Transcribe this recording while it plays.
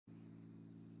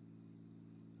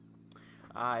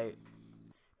I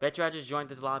bet you I just joined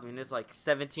this lobby and there's like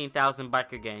 17,000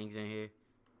 biker gangs in here.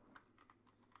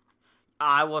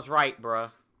 I was right,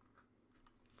 bruh.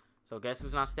 So guess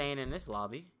who's not staying in this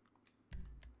lobby?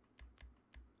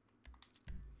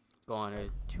 Going to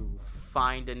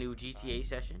find a new GTA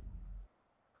session.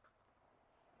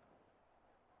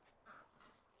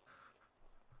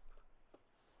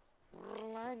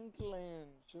 Franklin,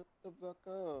 shut the fuck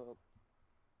up.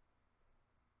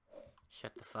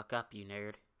 Shut the fuck up, you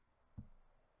nerd.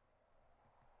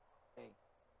 Hey,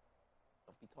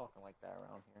 don't be talking like that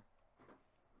around here.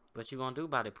 What you gonna do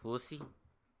about it, pussy?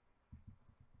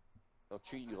 They'll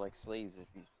treat you like slaves if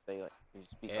you say like you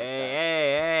speak Hey, like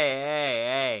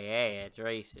that. hey, it's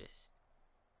racist.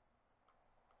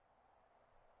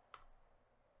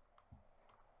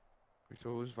 So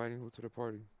who's inviting who to the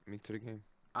party? I mean, to the game.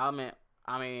 I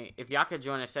mean, if y'all could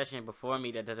join a session before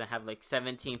me that doesn't have like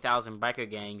 17,000 biker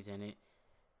gangs in it.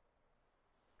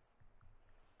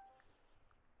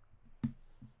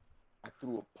 I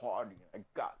threw a party and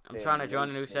I got. I'm trying to join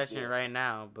a new session right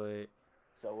now, but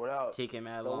so what up? it's taking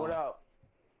mad so long. what up?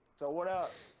 So what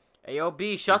up? Hey, yo,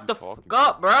 B, shut the fuck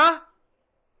up, bruh.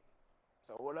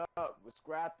 So what up? We're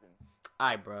scrapping.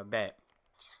 Alright, bruh, bet.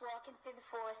 Walking through the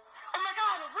forest. Oh my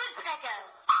god, a woodpecker!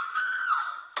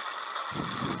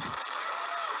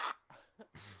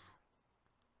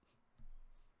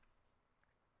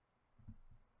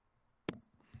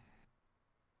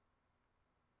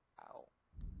 Ow.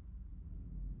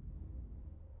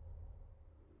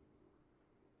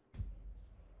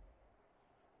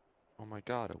 Oh my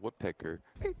god, a woodpecker.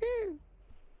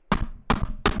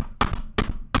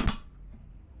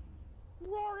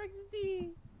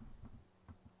 RXD.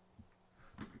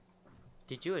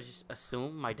 Did you just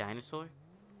assume my dinosaur?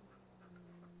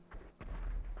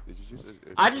 Did you just?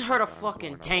 I just heard a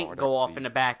fucking tank go off in the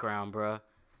background, bruh.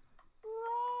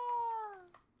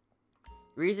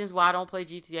 Reasons why I don't play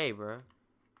GTA, bruh.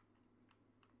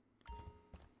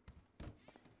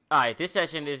 Alright, this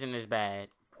session isn't as bad.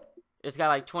 It's got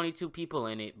like 22 people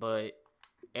in it, but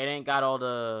it ain't got all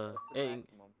the...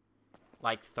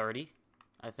 like 30,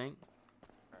 I think.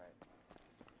 Alright.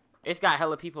 It's got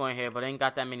hella people in here, but it ain't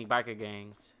got that many biker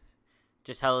gangs.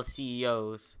 Just hella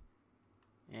CEOs.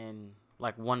 And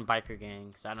like one biker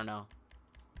gang, so I don't know.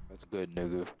 That's good,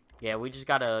 nigga. Yeah, we just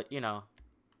gotta, you know,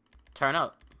 turn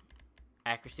up.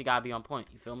 Accuracy gotta be on point,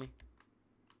 you feel me?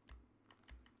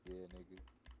 Yeah, nigga.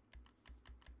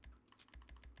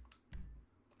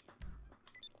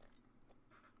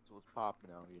 So what's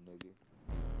popping out here, nigga?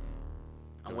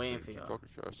 I'm waiting for y'all.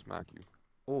 Try to smack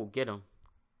you. Ooh, get him.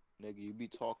 Nigga, you be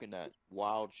talking that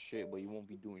wild shit, but you won't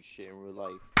be doing shit in real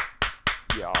life.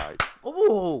 Yeah, alright.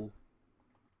 Ooh!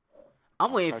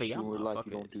 I'm waiting for Pressure y'all in real life,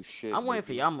 you don't do motherfuckers. shit, I'm waiting nigga.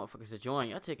 for y'all motherfuckers to join.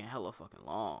 Y'all taking hella fucking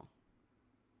long.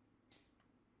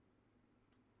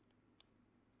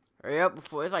 Hurry up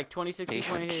before it's like 26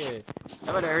 people in here.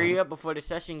 I better hurry up before the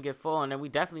session get full, and then we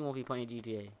definitely won't be playing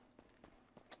GTA.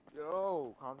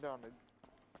 Yo, calm down, nigga.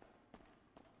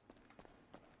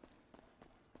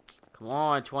 Come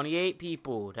on, 28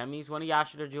 people. That means one of y'all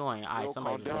should have joined. Alright, Yo,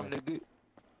 somebody calm down, join. nigga.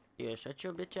 Yeah, shut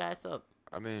your bitch ass up.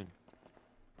 I mean,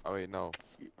 oh wait, no.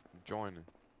 Joining.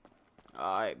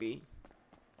 Alright, B.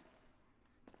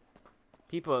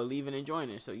 People are leaving and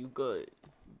joining, so you good.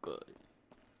 You good.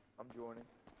 I'm joining.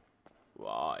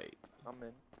 Right. I'm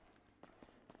in.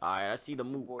 Alright, I see the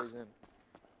mook. Boys in.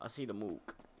 I see the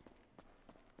mook.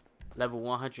 Level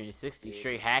 160, Yeah.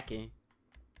 straight hacking.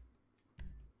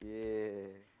 Yeah.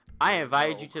 I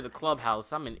invited No. you to the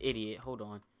clubhouse. I'm an idiot. Hold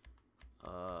on.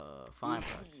 Fine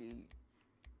press.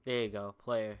 There you go,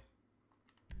 player.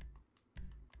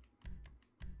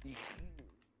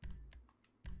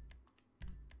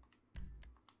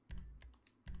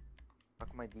 How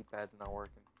come my D-pad's not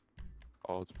working?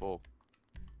 Oh, it's full.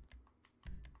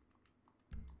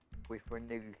 Wait for a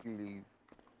nigga to leave.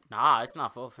 Nah, it's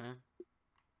not full, fam.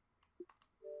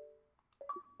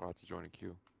 We'll have to join a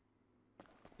queue.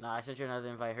 Nah, I sent you another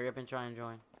invite. Hurry up and try and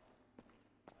join.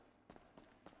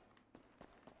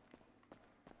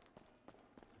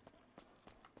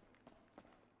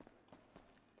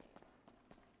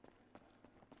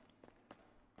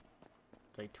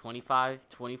 It's like 25,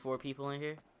 24 people in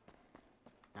here.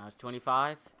 Now it's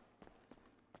 25.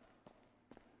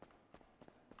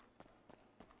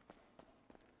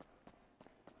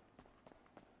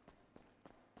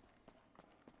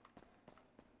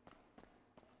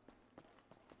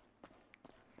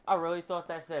 I really thought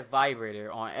that said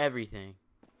vibrator on everything.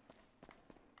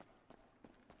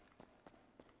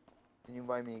 Can you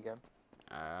invite me again?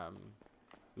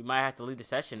 We might have to leave the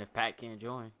session if Pat can't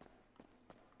join.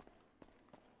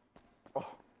 Oh.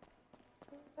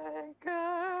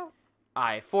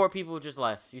 Alright, 4 people just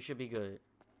left. You should be good.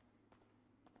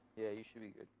 Yeah, you should be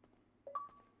good.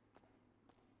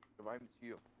 Invite me to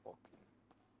your fucking.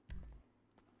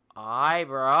 Alright,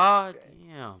 bro. Okay.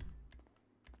 Damn.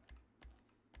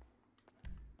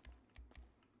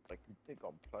 Like you think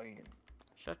I'm playing?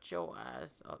 Shut your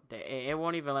ass up. It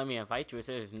won't even let me invite you. It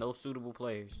says no suitable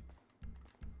players.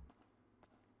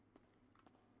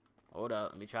 Hold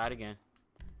up. Let me try it again.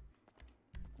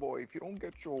 Boy, if you don't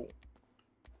get your.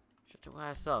 Shut your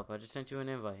ass up. I just sent you an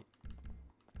invite.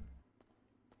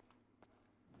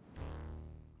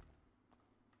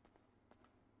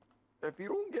 If you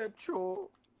don't get your.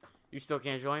 You still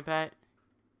can't join, Pat?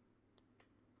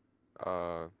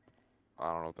 I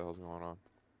don't know what the hell's going on.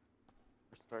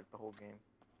 Restart the whole game.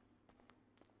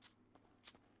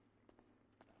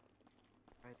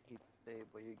 I'd hate to say it,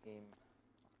 but your game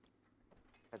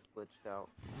has glitched out.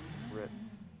 Rip.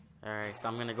 Alright, so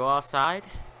I'm gonna go outside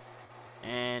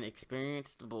and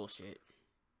experience the bullshit.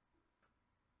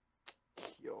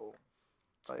 Yo,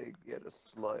 I get a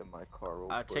slut in my car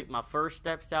real I quick. take my first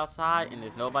steps outside and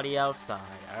there's nobody outside.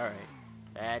 Alright.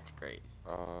 That's great.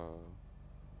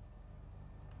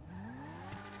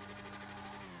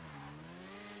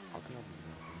 I think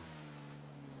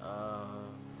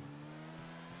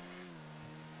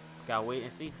Gotta wait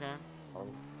and see, fam.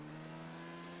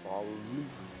 Follow me.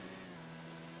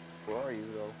 Where are you,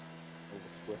 though? Over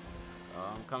Swift.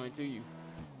 I'm coming to you.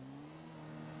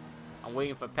 I'm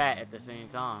waiting for Pat at the same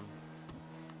time.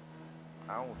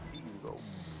 I don't see you, though.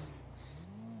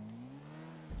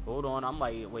 Hold on, I'm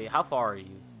like, wait, how far are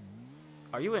you?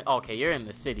 Are you in? Okay, you're in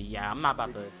the city. Yeah, I'm not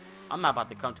about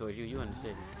to come towards you. You in the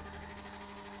city.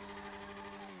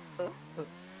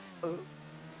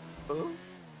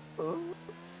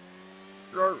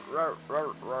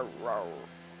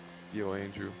 Yo,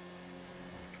 Andrew,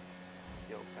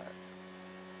 Yo, Pat.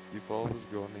 you follow this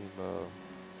girl named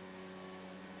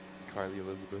Kylie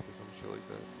Elizabeth or some shit like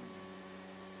that?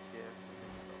 Yeah.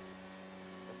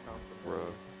 That sounds Bruh.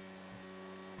 familiar.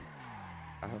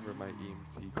 I have her in my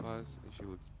EMT class, and she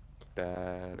looks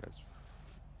bad as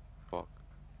fuck.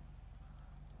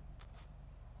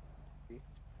 See?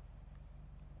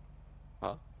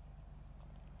 Huh?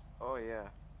 Oh, yeah.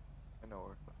 I know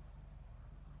her.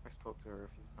 I spoke to her a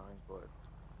few times, but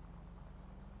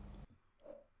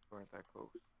we weren't that close.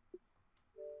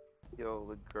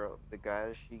 Yo, the guy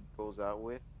that she goes out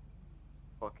with,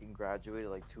 fucking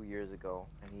graduated like 2 years ago,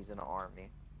 and he's in the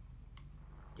army.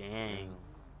 Dang.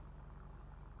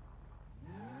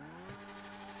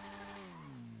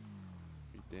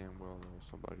 You damn well know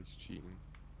somebody's cheating.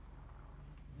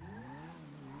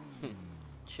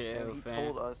 Chill, And he fam.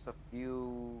 told us a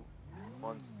few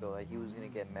months ago that he was gonna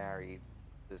get married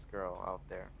to this girl out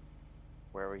there,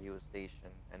 wherever he was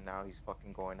stationed, and now he's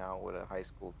fucking going out with a high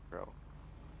school girl.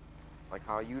 Like,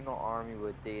 how you know army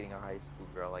with dating a high school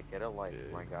girl? Like, get a life,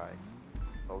 Yeah. my guy.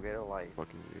 Go get a life.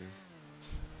 Fucking weird.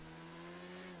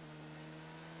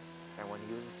 And when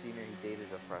he was a senior, he dated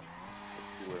a freshman.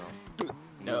 With him.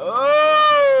 No.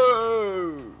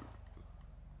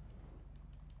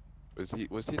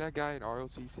 Was he that guy in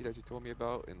ROTC that you told me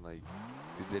about, and like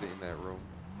you did it in that room?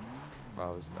 I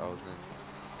was in.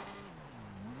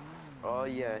 Oh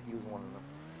yeah, he was one of them.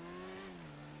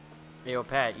 Hey, yo,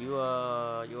 Pat, you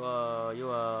I don't know what's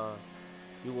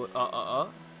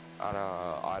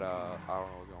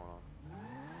going on.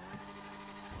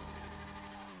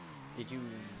 Did you?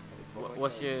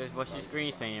 What's your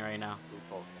screen saying right now?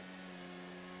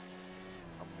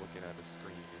 I'm looking at the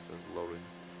screen. It says loading.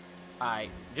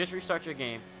 Alright, just restart your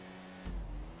game.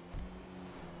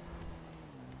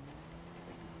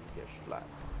 Get slapped.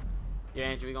 Yeah,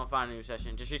 Andrew, we gonna find a new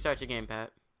session. Just restart your game,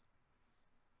 Pat.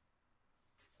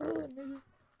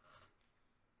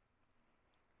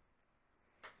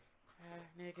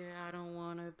 Nigga, I don't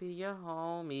wanna be your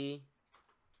homie.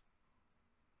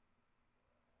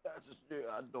 That's the shit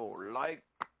I don't like.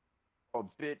 A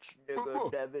bitch,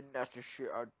 nigga, Devin. That's the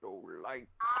shit I don't like.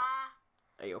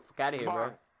 Hey, yo, fuck out of here,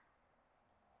 bro.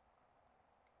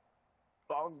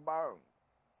 Bang bang.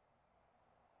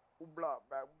 Who block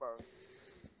bang bang?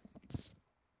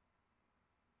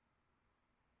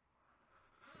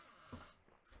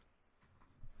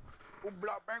 Who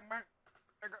block bang bang?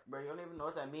 Nigga. Bro, you don't even know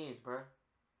what that means, bro.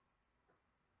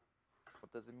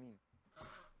 What does it mean?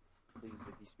 Please,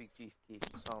 if you speak Chief Keef,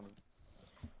 tell me.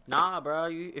 Nah, bro.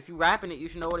 If you rapping it, you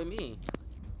should know what it means.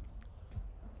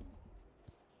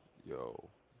 Yo.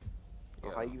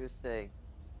 Well, how you gonna say,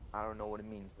 I don't know what it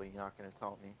means, but you're not gonna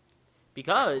tell me?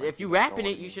 Because if you rapping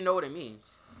it, you should know what it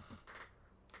means.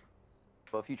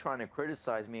 But if you're trying to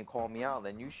criticize me and call me out,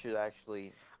 then you should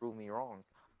actually prove me wrong.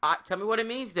 Tell me what it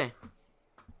means then.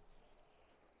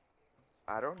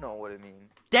 I don't know what it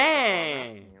means.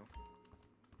 Dang.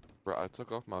 Bro, I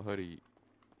took off my hoodie,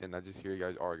 and I just hear you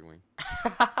guys arguing.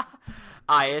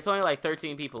 Alright, it's only like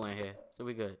 13 people in here, so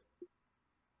we good.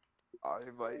 I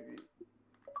might be.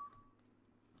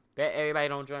 Bet everybody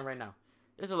don't join right now.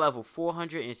 There's a level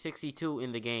 462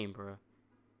 in the game, bro.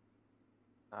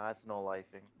 Nah, that's no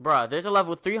lifing. Bruh, there's a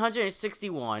level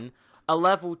 361, a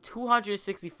level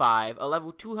 265, a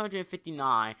level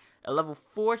 259, a level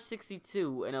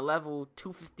 462, and a level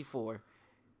 254.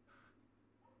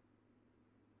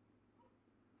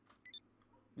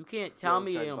 You can't tell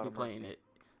me they don't be playing it.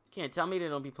 You can't tell me they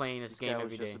don't be playing this game every day.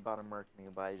 This guy was just about to murk me,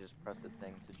 but I just pressed the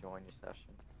thing to join your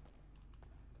session.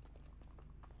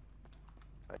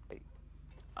 Tight.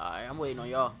 Alright, I'm waiting on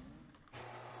y'all.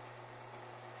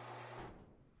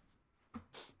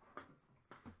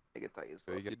 Get tight as So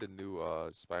well. you get the new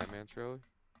Spider-Man trailer?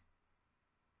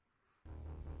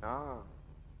 Nah.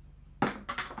 I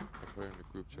put it in the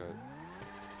group chat.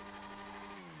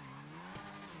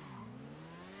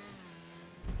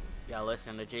 Y'all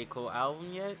listen to J. Cole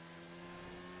album yet?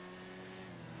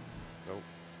 Nope.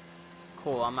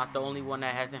 Cool, I'm not the only one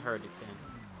that hasn't heard it then.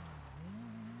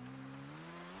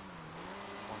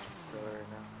 Watch the trailer right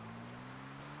now.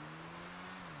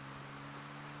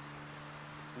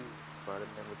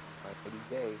 Spider-Man with my pretty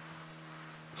gay.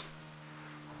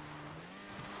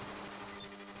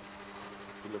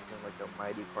 He looking like a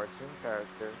mighty cartoon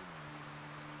character.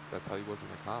 That's how he was in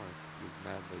the comics. He was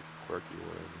mad, like, quirky or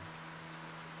whatever.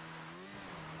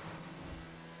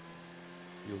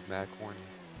 He was mad corny.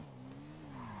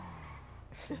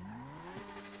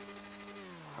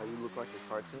 How you look like a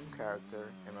cartoon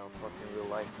character in a fucking real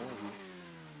life movie.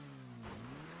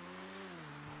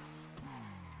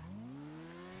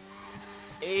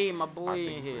 Hey, my I boy think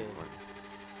in it's here. pretty funny.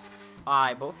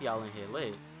 Alright, both y'all in here.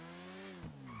 Lit.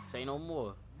 Say no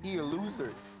more. He a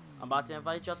loser. I'm about to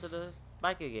invite y'all to the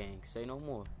biker gang. Say no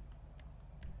more.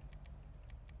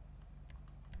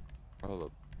 Hold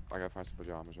up. I gotta find some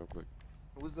pajamas real quick.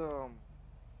 Who's the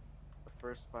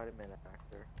first Spider-Man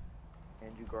actor?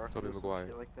 Andrew Garfield. Tobey or some Maguire.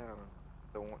 shit like that.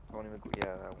 The one, Tony Maguire.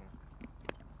 Yeah, that one.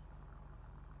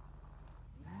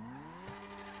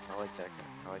 I like that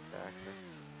guy. I like that actor.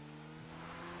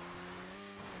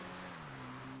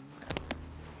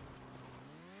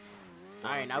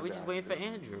 Alright, now we just waiting for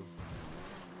Andrew.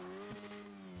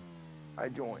 I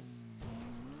joined.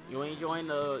 You ain't joined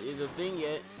the thing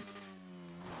yet.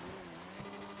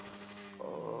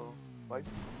 Like,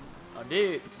 I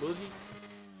did, Boozy.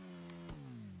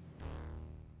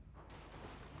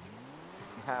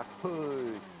 half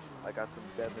hood. I got some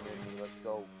Devin in me. Let's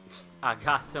go. I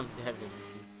got some Devin.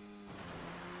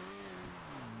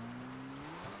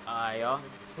 Alright, y'all.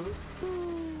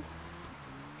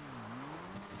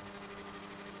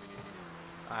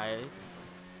 Alright.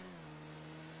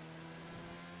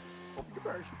 Open your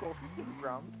parachute closest to the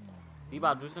ground. We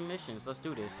about to do some missions. Let's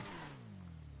do this.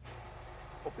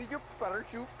 Open your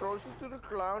parachute closest to the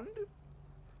ground.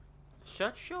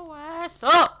 Shut your ass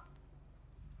up!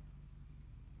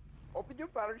 Open your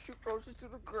parachute closest to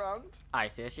the ground.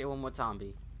 Alright, say that shit one more time,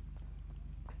 B.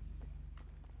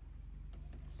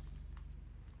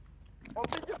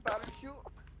 Open your parachute.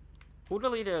 Who the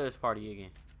leader of this party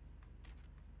again?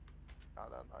 No,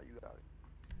 you got it.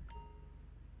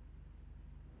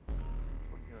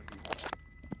 What you gonna do?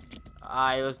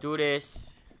 Alright, let's do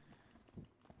this.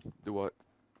 Do what?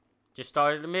 Just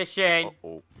started the mission.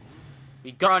 Uh-oh.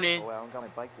 We gunning. Oh, I don't got my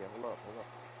bike yet. Hold up.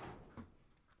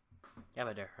 Y'all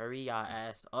better hurry y'all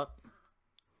ass up.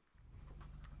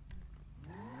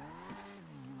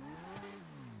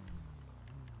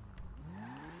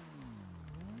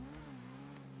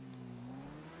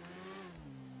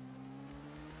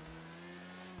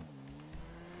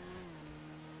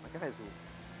 My guy's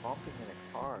bumping in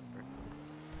a car.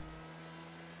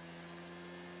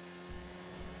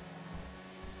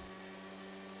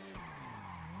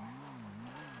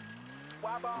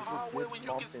 Why buy hardware when you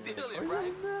can steal it,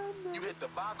 right? You hit the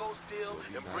Vago steal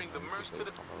and bring the merch to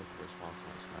the...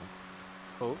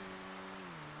 Who?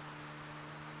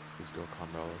 This girl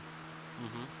Carmella.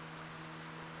 Mm-hmm.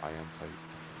 I am tight.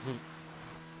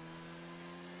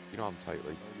 You know I'm tight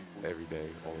like every day,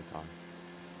 all the time.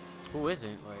 Who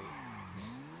isn't? Like,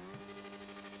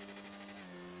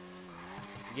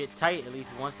 you get tight at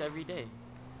least once every day.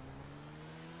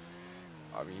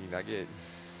 I mean, I get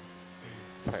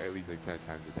tight at least like 10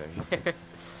 times a day.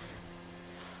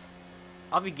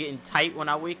 I'll be getting tight when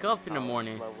I wake up in the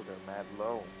morning. Levels are mad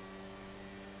low.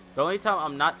 The only time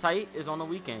I'm not tight is on the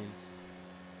weekends.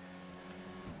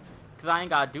 Cause I ain't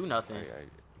gotta do nothing.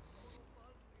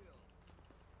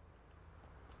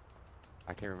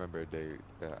 I can't remember a day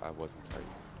that I wasn't tight.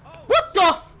 What the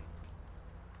f?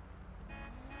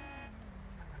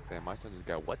 Damn, my son just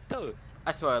got what the?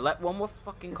 I swear, let one more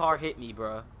fucking car hit me,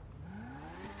 bro.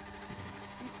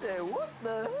 He said, what the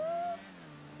hell?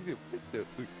 He said, what the?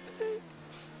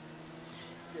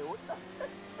 He said, what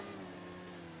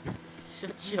the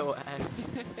Shut your ass.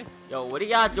 Yo, what are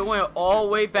y'all doing all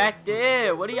the way back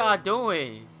there? What are y'all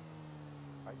doing?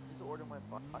 I just ordered my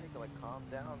bike, like, calm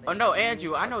down. Oh no,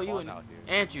 Andrew, I know you spawned in out here.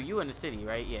 Andrew, you in the city,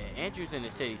 right? Yeah, Andrew's in the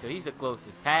city, so he's the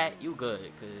closest. Pat, you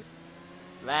good, cause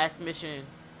last mission,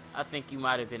 I think you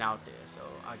might have been out there, so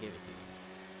I'll give it to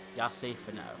you. Y'all safe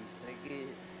for now. Nigga.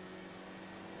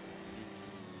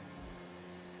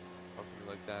 Fucking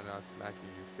like that and I'll smack you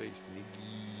in your face, nigga.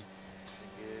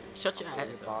 Shut your Put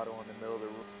ass up. bottle in the middle of the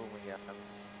room when you have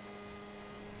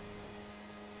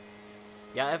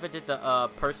Y'all ever did the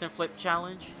person flip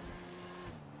challenge?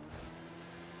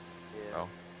 Yeah. Oh.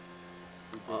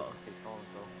 We did. Oh. Take home,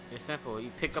 bro. It's simple.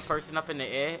 You pick a person up in the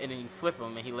air and then you flip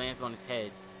him and he lands on his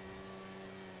head.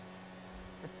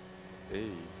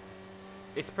 Hey.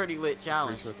 It's a pretty lit Pretty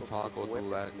challenge. sure if the dog was to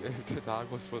land, if the dog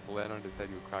was supposed to land on his head,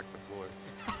 he would crack the floor.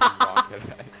 Rocket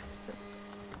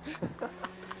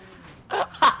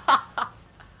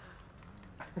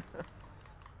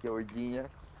Yo, Regina,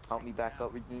 help me back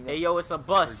up, Regina. Hey yo, it's a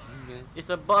bus. Regina. It's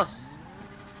a bus.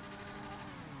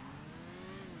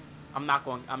 I'm not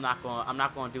going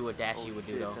to do what Dashy Oh, would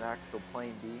do shit, though. It's an actual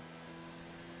plane, D.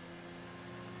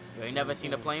 You ain't never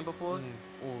seen a plane before?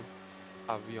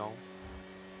 Avion.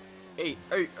 Hey.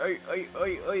 That's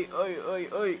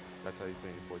how you say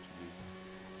it in Portuguese.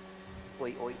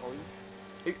 Oi, oi, oi.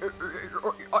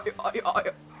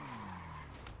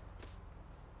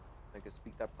 Nigga,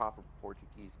 speak that proper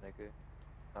Portuguese, nigga.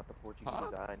 Not the Portuguese Huh?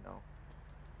 that I know.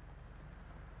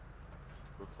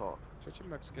 We'll talk. Shut your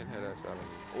Mexican head ass out of me.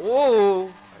 Oh,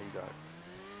 How you got it?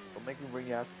 Don't make me bring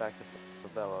your ass back to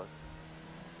favelas.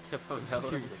 the favela.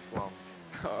 To the slums.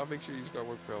 I'll make sure you start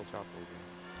work for El Chapo again.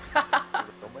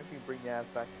 Don't make me bring your ass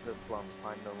back to the slums,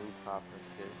 find no rooftop and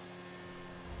shit.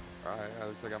 Alright, at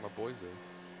least I got my boys there.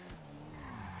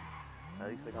 At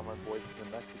least I got my boys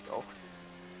in Mexico.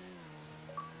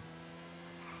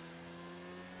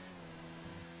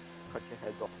 Cut your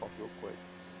heads off real quick.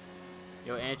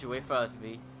 Yo, Andrew, wait for us,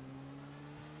 B.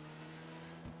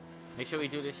 Make sure we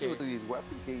do this Look shit. at these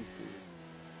weapon cases.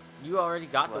 You already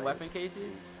got the Right. weapon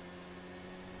cases?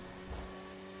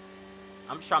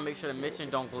 I'm just trying to make sure the mission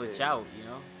don't glitch out, you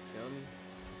know? Feel me?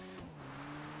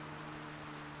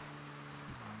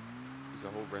 There's a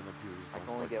whole random people just I don't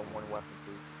can only select get one. one weapon,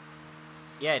 please.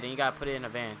 Yeah, then you gotta put it in a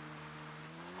van.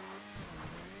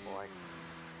 Or I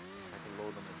can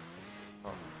load them in.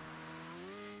 Oh.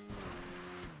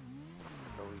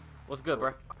 So we What's good,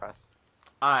 bro? press.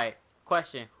 Alright,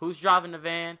 question. Who's driving the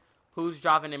van? Who's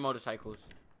driving the motorcycles?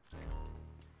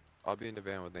 I'll be in the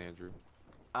van with Andrew.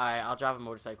 Alright, I'll drive a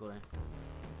motorcycle then.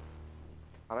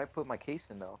 How'd I put my case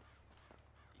in though?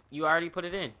 You already put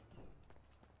it in.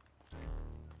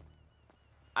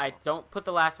 I don't put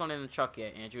the last one in the truck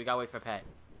yet, Andrew. We gotta wait for Pat.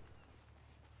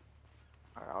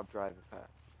 Alright, I'll drive it, Pat.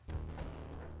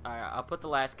 Alright, I'll put the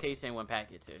last case in when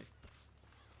Pat gets here.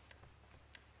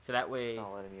 So that way,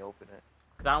 Not letting me open it.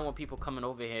 because I don't want people coming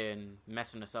over here and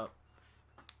messing us up.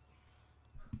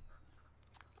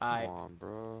 Alright. Come on,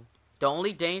 bro. The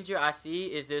only danger I see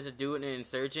is there's a dude in an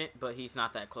insurgent, but he's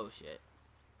not that close yet.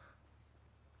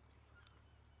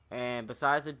 And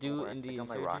besides the dude in the I got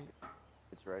my insurgent, rocket.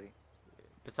 It's ready.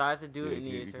 besides the dude Yeah, in the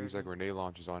you can use insurgent, like grenade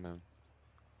launchers on him.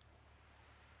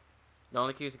 the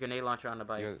only key is a grenade launcher on the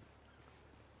bike. Yeah,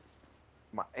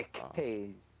 My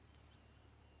AKs.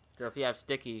 So if you have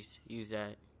stickies, use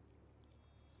that.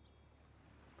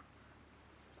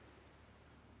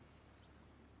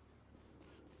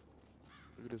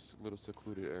 look at this little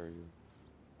secluded area.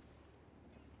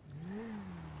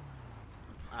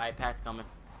 Alright, Pat's coming.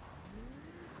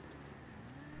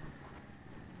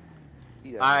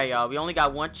 See that? Alright, y'all. We only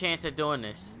got one chance of doing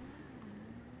this.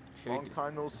 Should we Long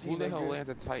time no see, Who the hell nigga. lands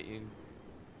a Titan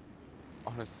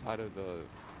on the side of the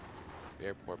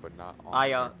airport, but not on Aye,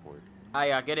 the y'all. airport? Alright,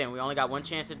 y'all. Get in. We only got one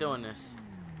chance of doing this.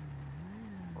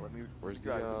 Well, let me Where's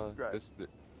drive, let me the drive. this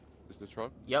the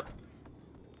truck? Yep.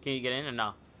 Can you get in or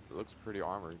no? It looks pretty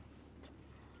armored.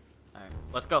 Alright.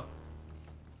 Let's go.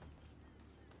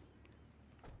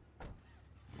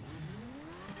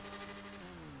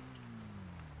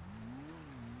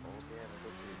 Oh damn, it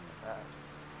looks really fast.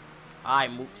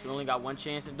 Alright, Mooks. We only got one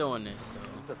chance of doing this, so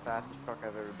This is the fastest truck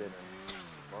I've ever been in.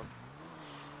 Fuck.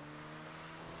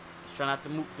 let's try not to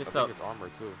mook I this think up. it's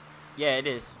armored too. Yeah, it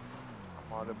is.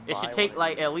 I'm on a It should buy take one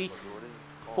like of at these. least What is it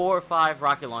called? 4 or 5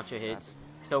 rocket launcher hits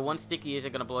So one sticky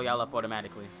isn't gonna blow y'all up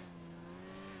automatically.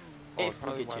 Oh, If we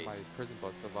probably get why chased. my prison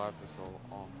bus survived for so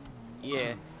long.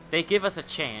 Yeah, they give us a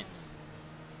chance.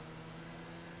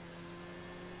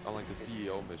 Unlike the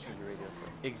CEO mission. The radio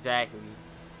stuff. Exactly.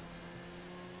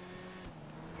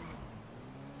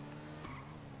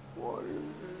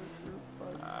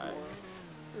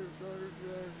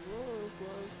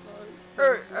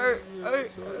 Alright.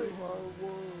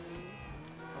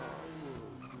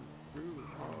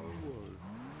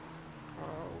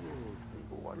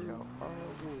 People watch out.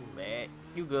 Man,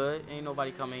 you good? Ain't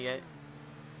nobody coming yet.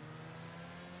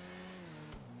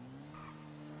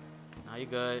 Nah, you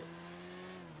good.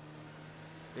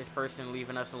 This person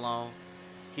leaving us alone.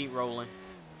 Just keep rolling.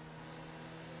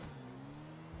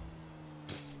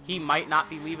 He might not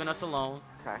be leaving us alone.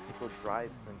 Tactical driveman,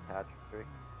 Patrick.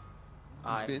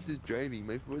 Alright. Defensive driving.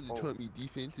 My father Oh. taught me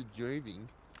defensive driving.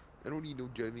 I don't need no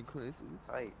driving classes.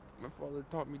 Tight. My father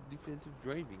taught me defensive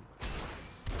driving.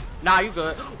 Nah, you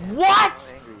good. What?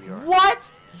 How angry we are.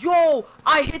 What? Yo,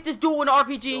 I hit this dude with an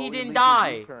RPG and he Yo, didn't illegal die.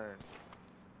 U-turn.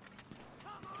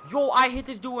 Yo, I hit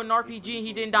this dude with an RPG and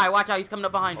he didn't die. Watch out, he's coming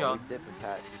up behind Oh, y'all. we dipping,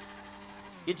 Pat.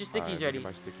 Get your stickies Alright, ready. get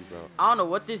my stickies out. I don't know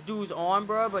what this dude's on,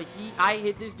 bro, but I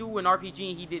hit this dude with an RPG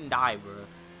and he didn't die, bro.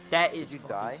 That is Did you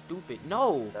fucking die? stupid.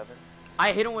 No, 7.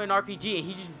 I hit him with an RPG and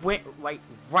he just went like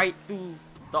right through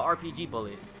the RPG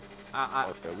bullet.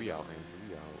 Okay, we out, man.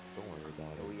 We out. Don't worry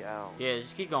about it. We out. Yeah,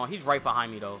 just keep going. He's right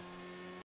behind me though.